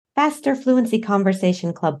Faster Fluency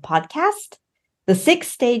Conversation Club podcast. The 6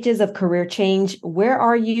 stages of career change. Where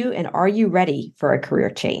are you and are you ready for a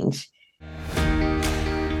career change?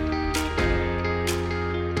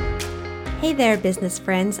 Hey there, business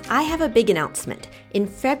friends. I have a big announcement. In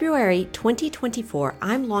February 2024,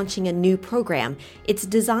 I'm launching a new program. It's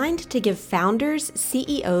designed to give founders,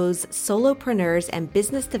 CEOs, solopreneurs, and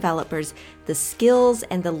business developers the skills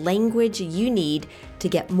and the language you need to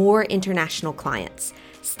get more international clients.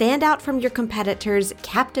 Stand out from your competitors,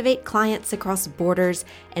 captivate clients across borders,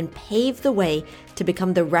 and pave the way to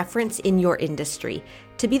become the reference in your industry.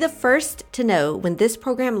 To be the first to know when this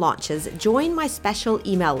program launches, join my special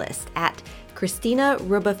email list at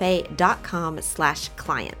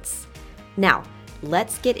ChristinaRebuffet.com/clients. Now,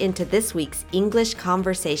 let's get into this week's English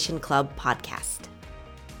Conversation Club podcast.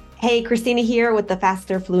 Hey, Christina here with the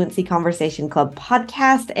Faster Fluency Conversation Club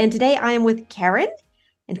podcast. And today I am with Karen.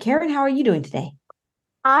 And Karen, how are you doing today?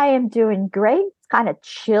 I am doing great. It's kind of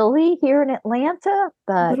chilly here in Atlanta,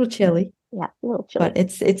 but a little chilly. Yeah, a little chilly. But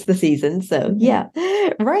it's the season, so yeah.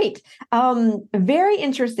 Right. Very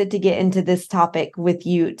interested to get into this topic with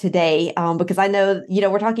you today, because I know,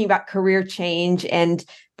 we're talking about career change. And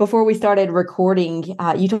before we started recording,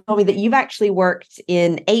 you told me that you've actually worked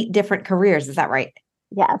in 8 different careers. Is that right?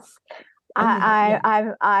 Yes.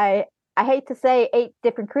 I hate to say 8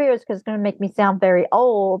 different careers because it's going to make me sound very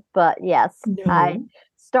old, but yes, No. I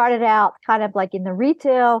started out kind of like in the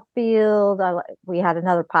retail field. We had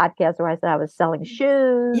another podcast where I said I was selling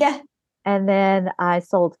shoes. Yeah. And then I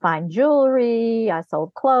sold fine jewelry. I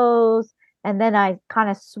sold clothes. And then I kind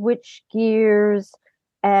of switched gears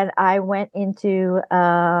and I went into,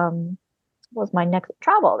 what was my next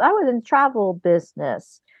travel? I was in travel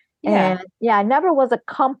business. Yeah. And I never was a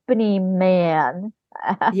company man.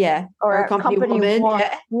 Yeah. or a company woman.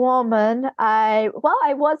 I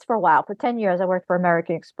was for a while. For 10 years, I worked for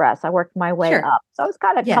American Express. I worked my way up. So I was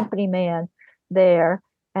kind of company man there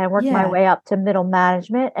and worked my way up to middle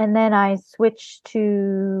management. And then I switched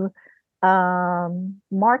to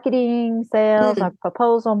marketing, sales,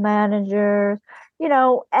 proposal managers.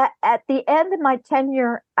 At the end of my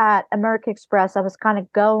tenure at American Express, I was kind of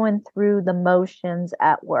going through the motions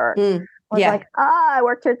at work. I was like, I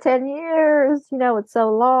worked here 10 years. It's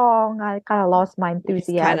so long. I kind of lost my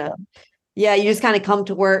enthusiasm. You just kind of come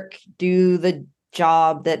to work, do the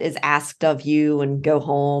job that is asked of you and go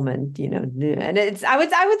home. And, and it's, I would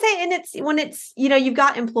say, and it's when it's, you've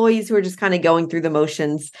got employees who are just kind of going through the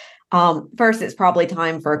motions. First, it's probably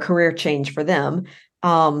time for a career change for them,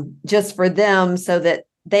 just for them so that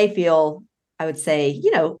they feel, I would say,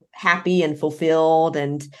 happy and fulfilled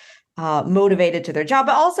and motivated to their job,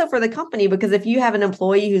 but also for the company, because if you have an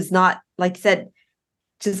employee who's not, like I said,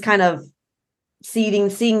 just kind of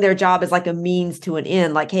seeing their job as like a means to an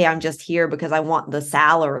end, like, hey, I'm just here because I want the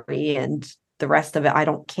salary and the rest of it, I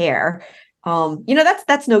don't care.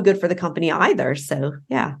 That's no good for the company either. So,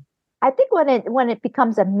 yeah. I think when it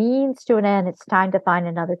becomes a means to an end, it's time to find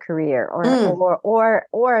another career or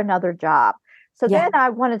another job. So then I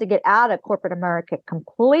wanted to get out of corporate America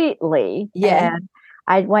completely. Yeah. And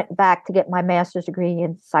I went back to get my master's degree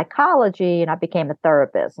in psychology and I became a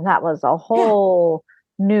therapist. And that was a whole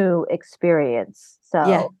new experience.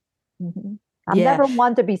 So I'm never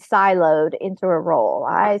one to be siloed into a role.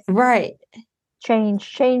 I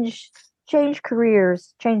change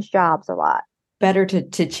careers, change jobs a lot. Better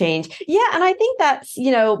to change. Yeah. And I think that's,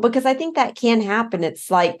 because I think that can happen. It's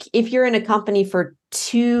like if you're in a company for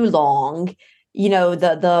too long,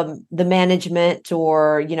 the management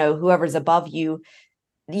or, whoever's above you,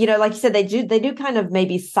 like you said, they do kind of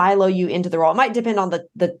maybe silo you into the role. It might depend on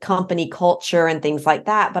the company culture and things like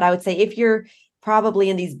that. But I would say if you're probably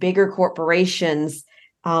in these bigger corporations,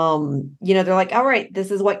 they're like, all right,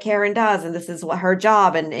 this is what Karen does. And this is what her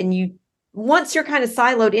job. And once you're kind of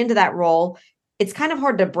siloed into that role, it's kind of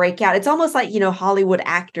hard to break out. It's almost like, Hollywood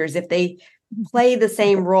actors, if they play the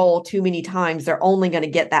same role too many times, they're only going to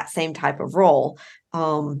get that same type of role.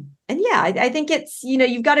 I think it's,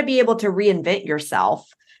 you've got to be able to reinvent yourself.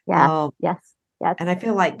 Yeah. Yes. And I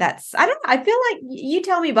feel like I feel like you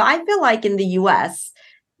tell me, but I feel like in the US,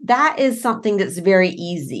 that is something that's very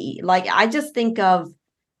easy. Like, I just think of,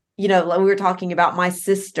 like we were talking about my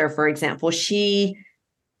sister, for example, she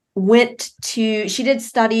did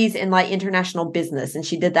studies in like international business and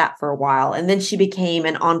she did that for a while. And then she became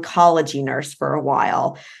an oncology nurse for a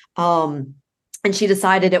while. And she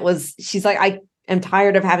decided she's like, I am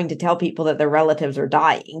tired of having to tell people that their relatives are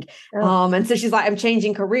dying. And so she's like, I'm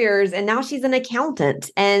changing careers. And now she's an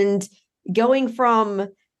accountant and going from,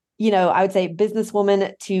 I would say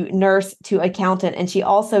businesswoman to nurse to accountant. And she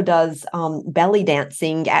also does belly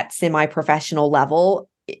dancing at semi-professional level.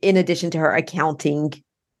 in addition to her accounting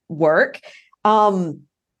work.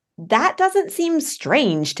 That doesn't seem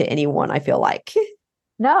strange to anyone, I feel like.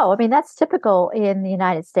 No, I mean, that's typical in the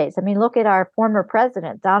United States. I mean, look at our former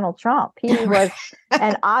president, Donald Trump. He was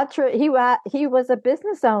he was a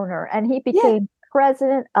business owner, and he became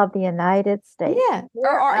president of the United States. Yeah.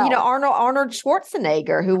 Or Arnold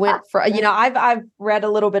Schwarzenegger, who went for, I've read a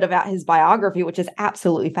little bit about his biography, which is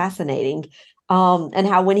absolutely fascinating. And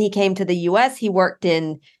how when he came to the US, he worked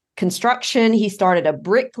in construction. He started a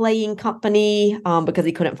bricklaying company because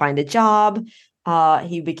he couldn't find a job.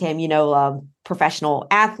 He became, a professional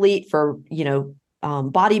athlete for,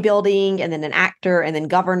 bodybuilding, and then an actor, and then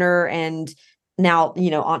governor, and now,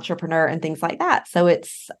 entrepreneur and things like that. So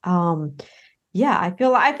it's, I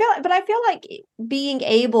feel like being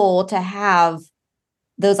able to have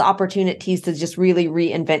those opportunities to just really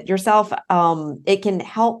reinvent yourself, it can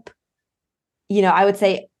help, I would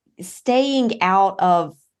say, staying out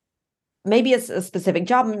of maybe a specific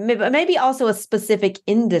job, but maybe also a specific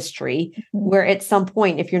industry where at some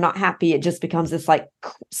point, if you're not happy, it just becomes this like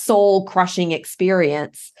soul crushing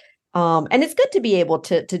experience. And it's good to be able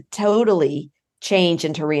to totally change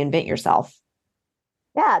and to reinvent yourself.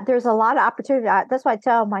 Yeah, there's a lot of opportunity. That's why I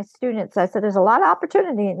tell my students, I said, there's a lot of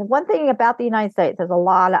opportunity. And one thing about the United States, there's a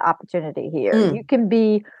lot of opportunity here. You can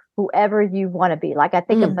be whoever you want to be. Like I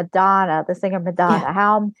think of Madonna, the singer Madonna,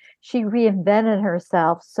 how she reinvented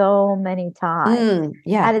herself so many times.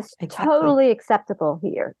 And it's totally acceptable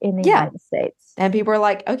here in the United States. And people are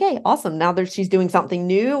like, okay, awesome. Now that she's doing something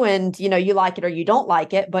new, and you like it or you don't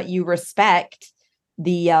like it, but you respect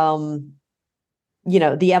the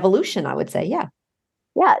the evolution, I would say.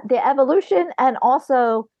 Yeah, the evolution, and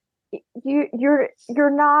also you're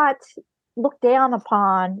not looked down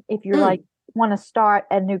upon if you're like want to start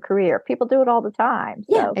a new career. People do it all the time.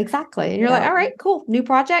 So, yeah, exactly. And you're like, all right, cool, new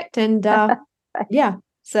project, and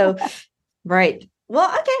so right. Well,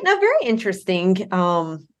 okay, now very interesting.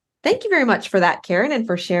 Thank you very much for that, Karen, and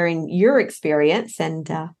for sharing your experience. And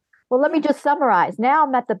well, let me just summarize. Now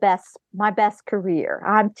I'm at my best career.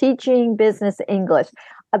 I'm teaching business English.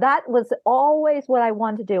 That was always what I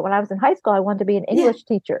wanted to do. When I was in high school, I wanted to be an English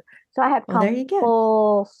teacher. So I have come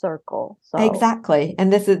full circle. So. Exactly.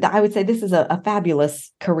 And I would say this is a fabulous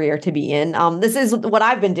career to be in. This is what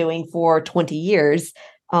I've been doing for 20 years.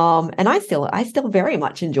 And I still very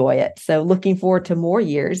much enjoy it. So looking forward to more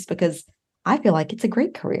years, because I feel like it's a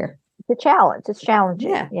great career. It's a challenge. It's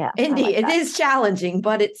challenging. Yeah. Indeed. It is challenging,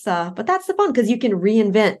 but but that's the fun, because you can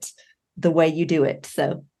reinvent the way you do it.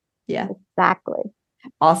 So yeah. Exactly.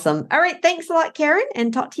 Awesome. All right. Thanks a lot, Karen,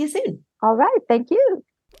 and talk to you soon. All right. Thank you.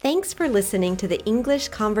 Thanks for listening to the English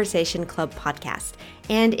Conversation Club podcast.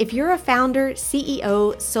 And if you're a founder,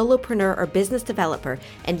 CEO, solopreneur, or business developer,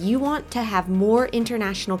 and you want to have more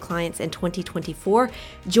international clients in 2024,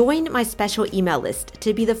 join my special email list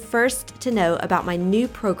to be the first to know about my new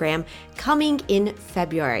program coming in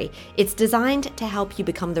February. It's designed to help you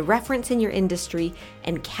become the reference in your industry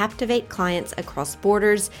and captivate clients across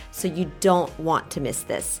borders, so you don't want to miss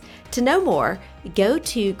this. To know more, go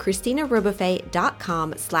to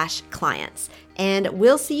ChristinaRobofe.com/clients. And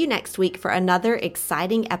we'll see you next week for another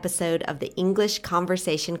exciting episode of the English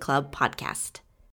Conversation Club podcast.